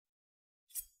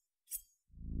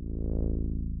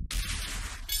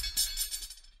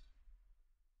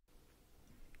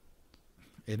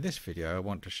In this video I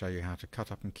want to show you how to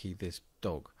cut up and key this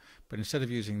dog, but instead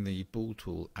of using the Bool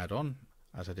Tool add-on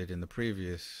as I did in the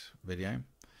previous video,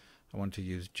 I want to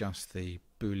use just the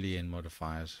Boolean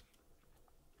modifiers.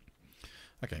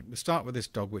 Okay, we'll start with this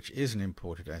dog, which is an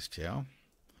imported STL.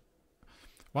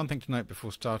 One thing to note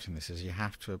before starting this is you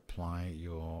have to apply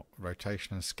your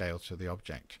rotation and scale to the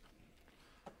object.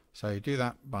 So you do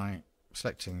that by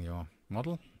selecting your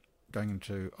model, going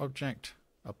into Object,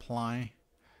 Apply,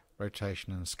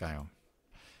 Rotation and Scale.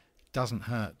 It doesn't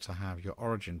hurt to have your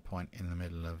origin point in the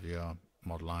middle of your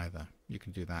model either. You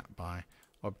can do that by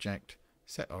Object,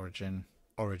 Set Origin,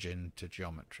 Origin to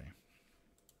Geometry.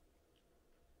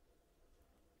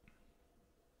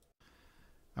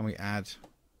 And we add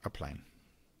a plane.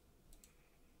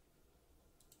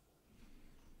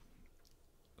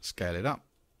 Scale it up,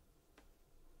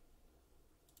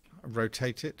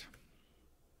 rotate it,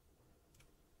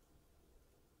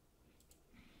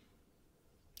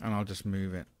 and I'll just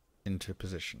move it into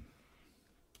position.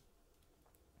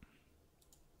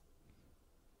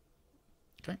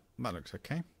 Okay, that looks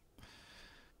okay.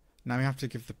 Now we have to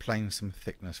give the plane some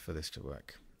thickness for this to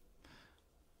work.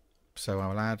 So I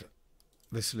will add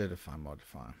the solidify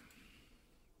modifier.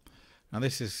 Now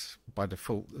this is by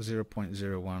default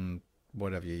 0.01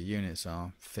 whatever your units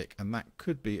are thick, and that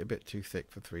could be a bit too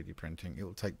thick for 3D printing. It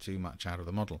will take too much out of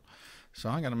the model. So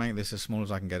I'm going to make this as small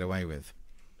as I can get away with.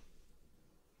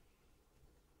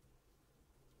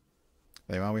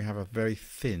 There you are, we have a very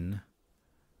thin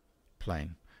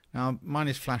plane. Now mine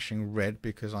is flashing red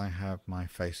because I have my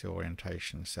face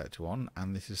orientation set to on,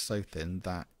 and this is so thin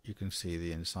that you can see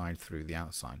the inside through the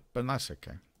outside, but that's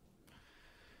okay.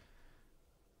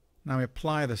 Now we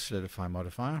apply the solidify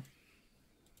modifier,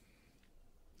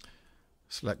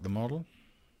 select the model,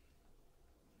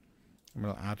 and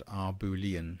we'll add our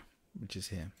Boolean, which is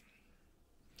here.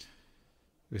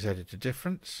 We set it to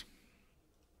difference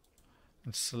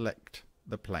and select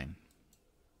the plane.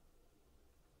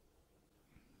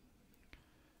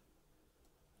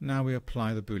 Now we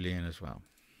apply the Boolean as well.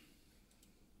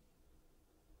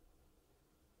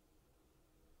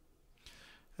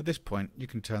 At this point you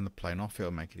can turn the plane off,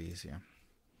 it'll make it easier.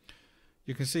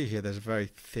 You can see here there's a very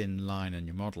thin line in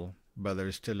your model, but there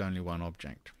is still only one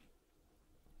object.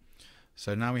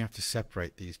 So now we have to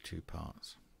separate these two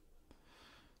parts.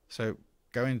 So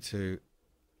go into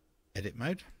edit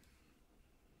mode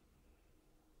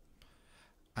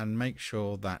and make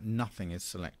sure that nothing is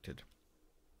selected.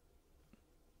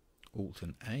 Alt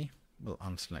and A will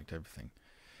unselect everything.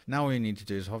 Now all you need to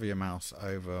do is hover your mouse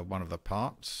over one of the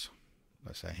parts,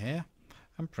 let's say here,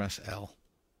 and press L.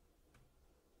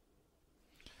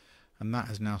 And that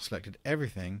has now selected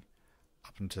everything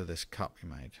up until this cut we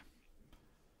made.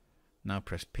 Now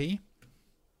press P,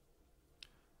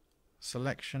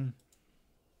 selection,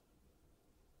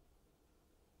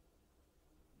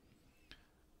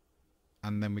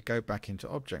 and then we go back into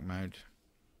object mode.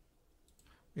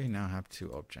 We now have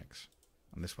two objects,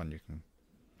 and this one you can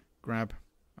grab,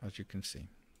 as you can see.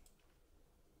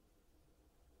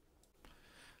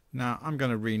 Now I'm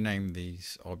going to rename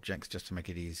these objects just to make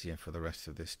it easier for the rest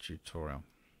of this tutorial.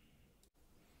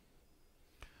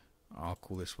 I'll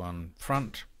call this one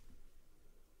front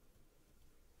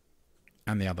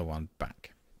and the other one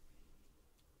back.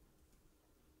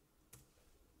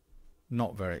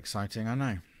 Not very exciting, I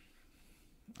know.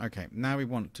 Okay, now we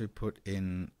want to put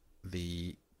in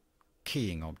the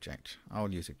keying object.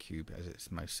 I'll use a cube as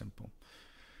it's most simple.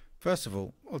 First of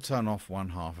all, we'll turn off one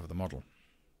half of the model,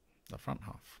 the front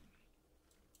half.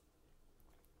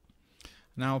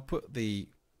 Now I'll put the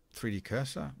 3D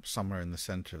cursor somewhere in the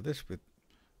center of this with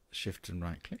Shift and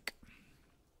right click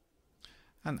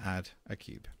and add a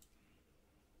cube.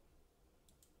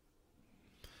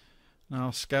 Now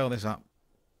I'll scale this up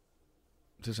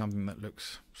to something that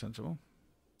looks sensible.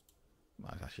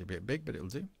 Well, it's actually a bit big, but it'll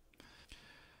do.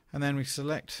 And then we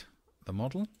select the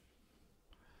model,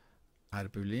 add a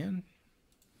Boolean,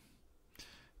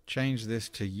 change this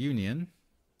to union,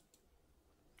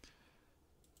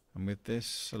 and with this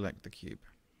select the cube.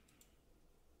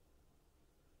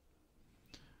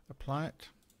 Apply it,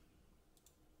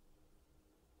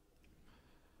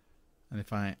 and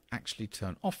if I actually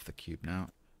turn off the cube now,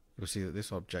 you'll see that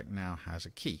this object now has a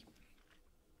key.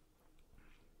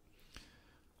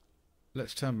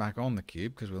 Let's turn back on the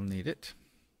cube because we'll need it.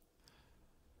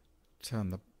 Turn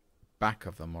the back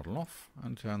of the model off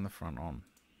and turn the front on.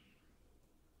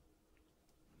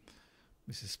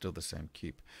 This is still the same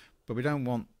cube, but we don't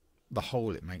want the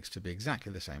hole it makes to be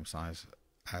exactly the same size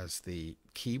as the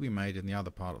key we made in the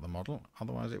other part of the model,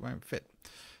 otherwise it won't fit.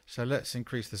 So let's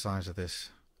increase the size of this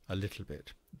a little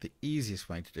bit. The easiest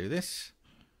way to do this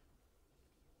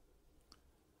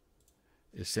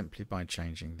is simply by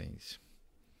changing these.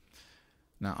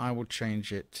 Now I will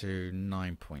change it to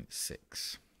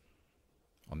 9.6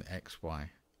 on the X, Y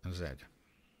and Z.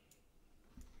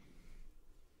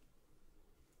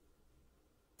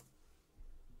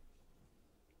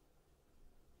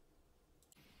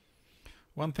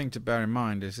 One thing to bear in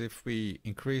mind is if we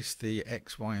increase the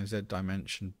X, Y and Z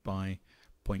dimension by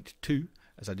 0.2,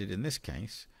 as I did in this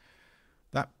case,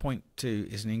 that 0.2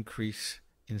 is an increase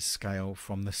in scale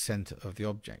from the center of the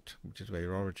object, which is where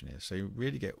your origin is. So you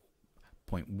really get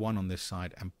 0.1 on this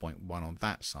side and 0.1 on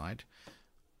that side,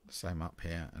 same up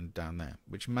here and down there,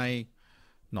 which may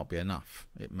not be enough.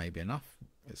 It may be enough.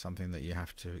 It's something that you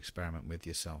have to experiment with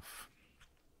yourself.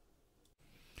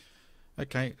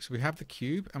 Okay, so we have the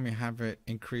cube and we have it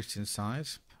increased in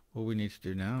size. All we need to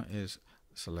do now is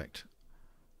select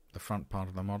the front part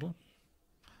of the model,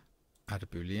 add a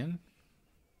Boolean,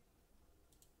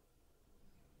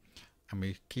 and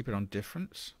we keep it on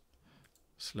difference.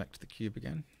 Select the cube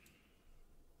again,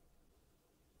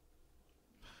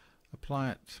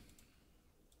 apply it,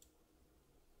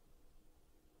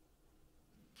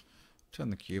 turn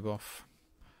the cube off,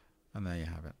 and there you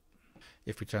have it.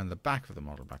 If we turn the back of the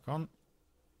model back on,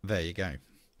 there you go.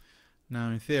 Now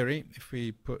in theory, if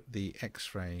we put the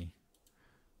X-ray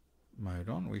mode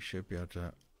on, we should be able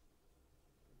to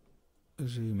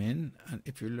zoom in, and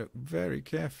if you look very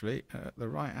carefully at the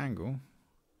right angle,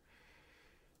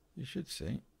 you should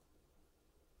see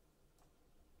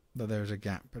that there is a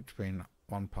gap between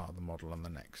one part of the model and the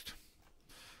next.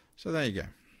 So there you go.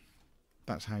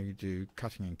 That's how you do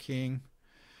cutting and keying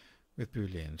with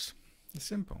Booleans. It's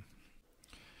simple.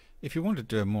 If you want to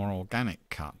do a more organic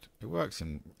cut, it works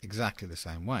in exactly the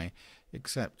same way,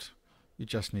 except you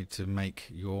just need to make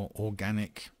your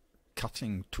organic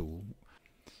cutting tool.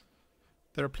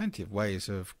 There are plenty of ways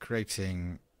of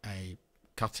creating a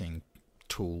cutting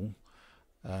tool.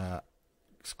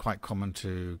 It's quite common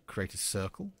to create a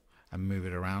circle and move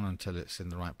it around until it's in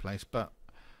the right place, but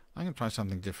I'm going to try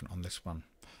something different on this one.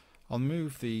 I'll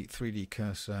move the 3D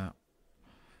cursor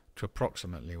to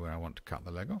approximately where I want to cut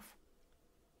the leg off.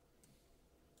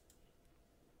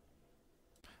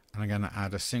 And I'm going to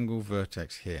add a single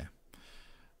vertex here.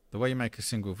 The way you make a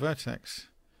single vertex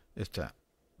is to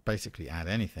basically add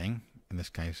anything. In this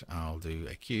case, I'll do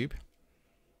a cube.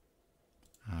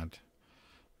 Add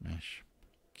mesh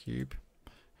cube.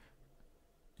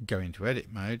 Go into edit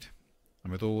mode,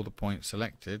 and with all the points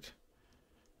selected,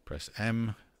 press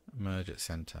M, merge at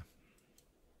center.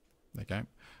 There you go,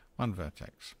 one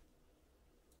vertex.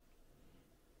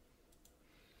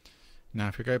 Now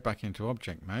if we go back into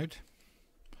object mode,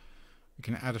 we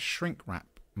can add a shrink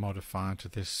wrap modifier to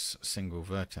this single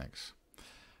vertex,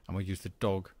 and we'll use the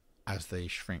dog as the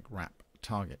shrink wrap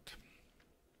target.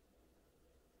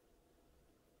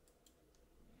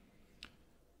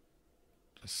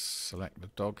 Just select the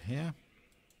dog here,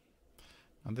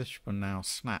 and this will now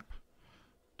snap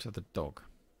to the dog.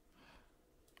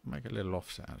 Make a little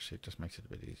offset, actually, it just makes it a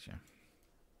bit easier.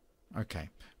 Okay,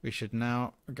 we should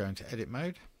now go into edit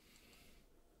mode.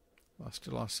 While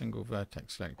still our single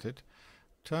vertex selected,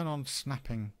 turn on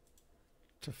snapping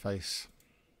to face,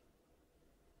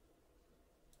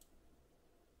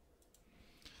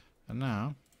 and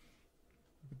now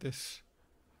with this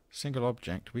single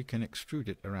object we can extrude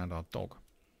it around our dog.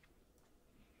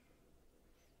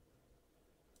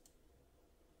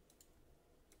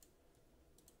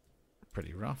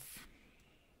 Pretty rough.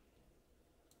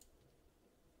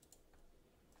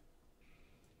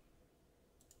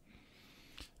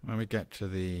 When we get to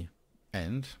the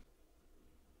end,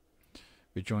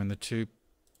 we join the 2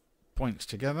 points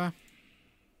together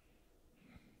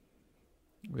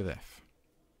with F.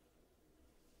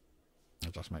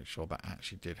 I'll just make sure that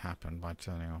actually did happen by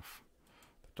turning off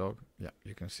the dog. Yep,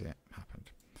 you can see it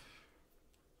happened.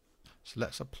 So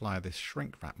let's apply this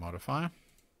shrink wrap modifier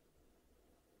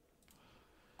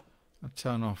and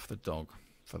turn off the dog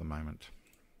for the moment.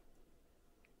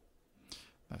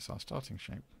 That's our starting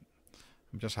shape.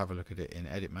 And just have a look at it in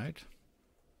edit mode.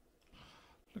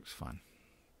 Looks fine.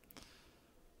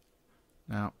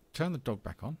 Now turn the dog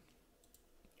back on.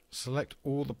 Select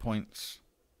all the points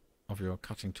of your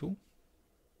cutting tool.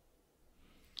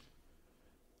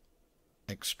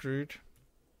 Extrude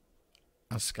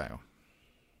and scale.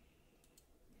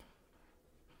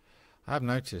 I have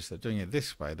noticed that doing it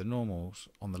this way, the normals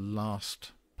on the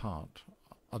last part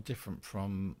are different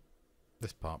from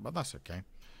this part, but that's okay.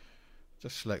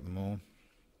 Just select them all,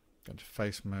 go to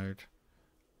face mode,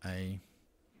 A,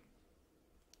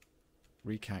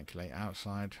 recalculate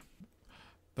outside.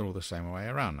 They're all the same way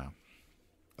around now.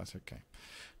 That's okay.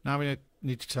 Now we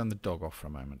need to turn the dog off for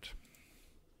a moment.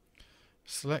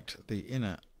 select the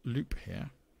inner loop here,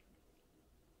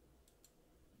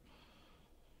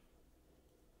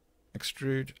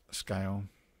 extrude, scale,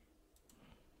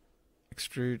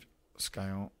 extrude,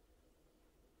 scale,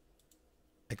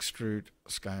 extrude,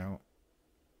 scale,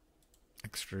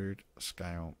 extrude,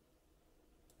 scale,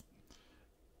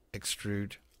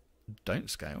 extrude, don't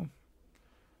scale,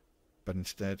 but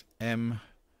instead M,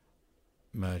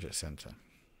 merge at center.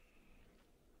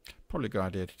 Probably a good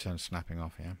idea to turn snapping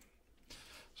off here.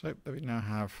 So we now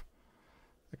have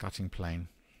the cutting plane.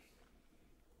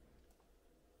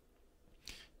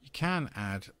 You can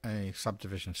add a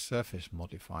subdivision surface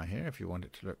modifier here if you want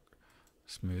it to look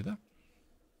smoother.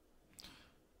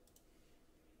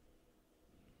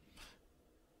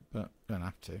 But you don't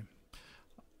have to.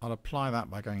 I'll apply that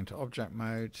by going into object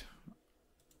mode,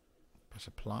 press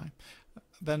apply.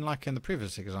 Then, like in the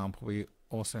previous example, we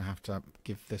also have to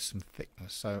give this some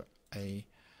thickness. So a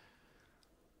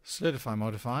solidify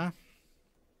modifier,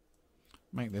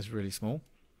 make this really small.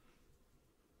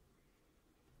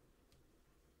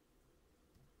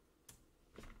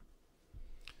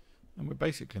 And we're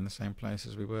basically in the same place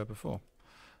as we were before.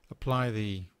 Apply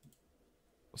the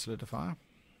solidifier.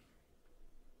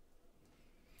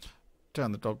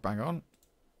 Turn the dog back on.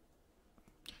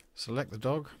 Select the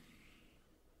dog.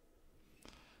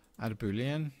 Add a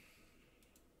boolean.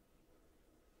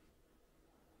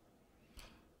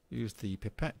 Use the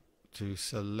pipette to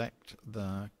select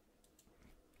the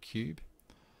cube.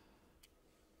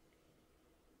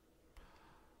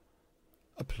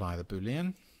 Apply the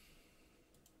boolean.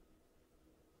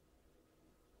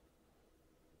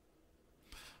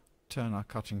 Turn our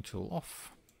cutting tool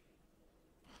off.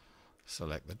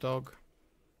 Select the dog.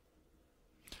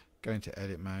 Go into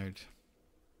edit mode.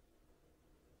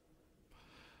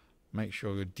 Make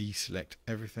sure you deselect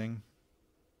everything.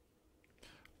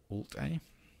 Alt A.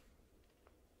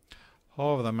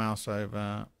 Hover the mouse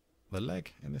over the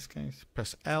leg in this case.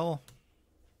 Press L.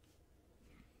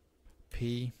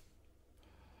 P.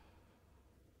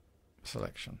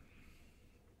 Selection.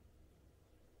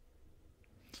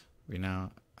 We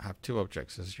now have two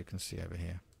objects, as you can see over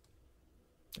here.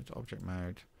 Go to object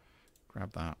mode,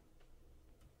 grab that.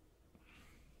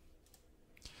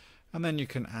 And then you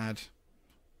can add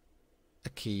a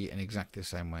key in exactly the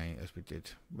same way as we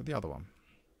did with the other one.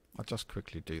 I'll just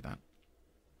quickly do that.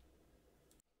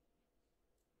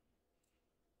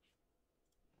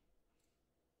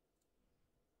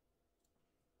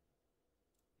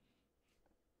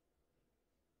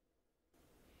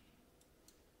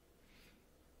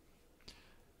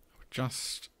 I'll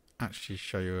just actually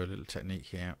show you a little technique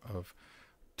here of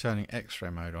turning X-ray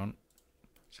mode on,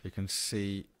 so you can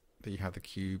see that you have the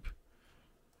cube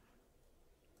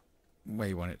where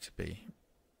you want it to be.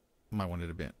 Might want it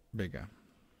a bit bigger.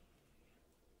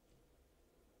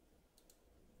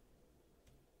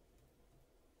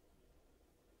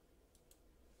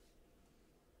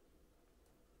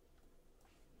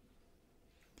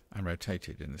 And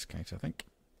rotated in this case, I think.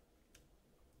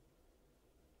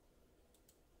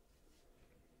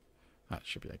 That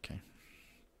should be okay.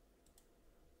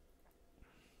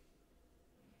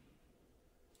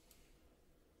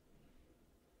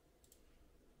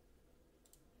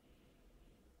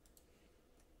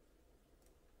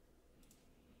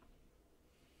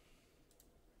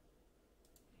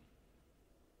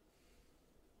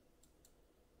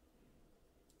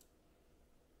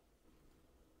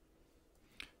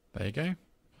 There you go.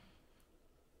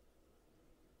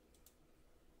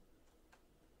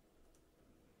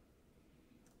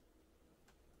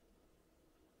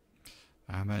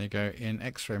 And there you go. In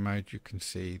X-ray mode, you can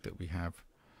see that we have,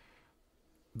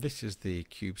 this is the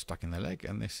cube stuck in the leg,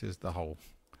 and this is the hole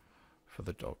for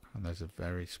the dog. And there's a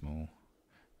very small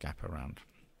gap around.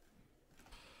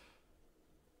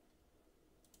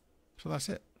 So that's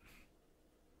it.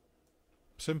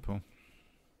 Simple.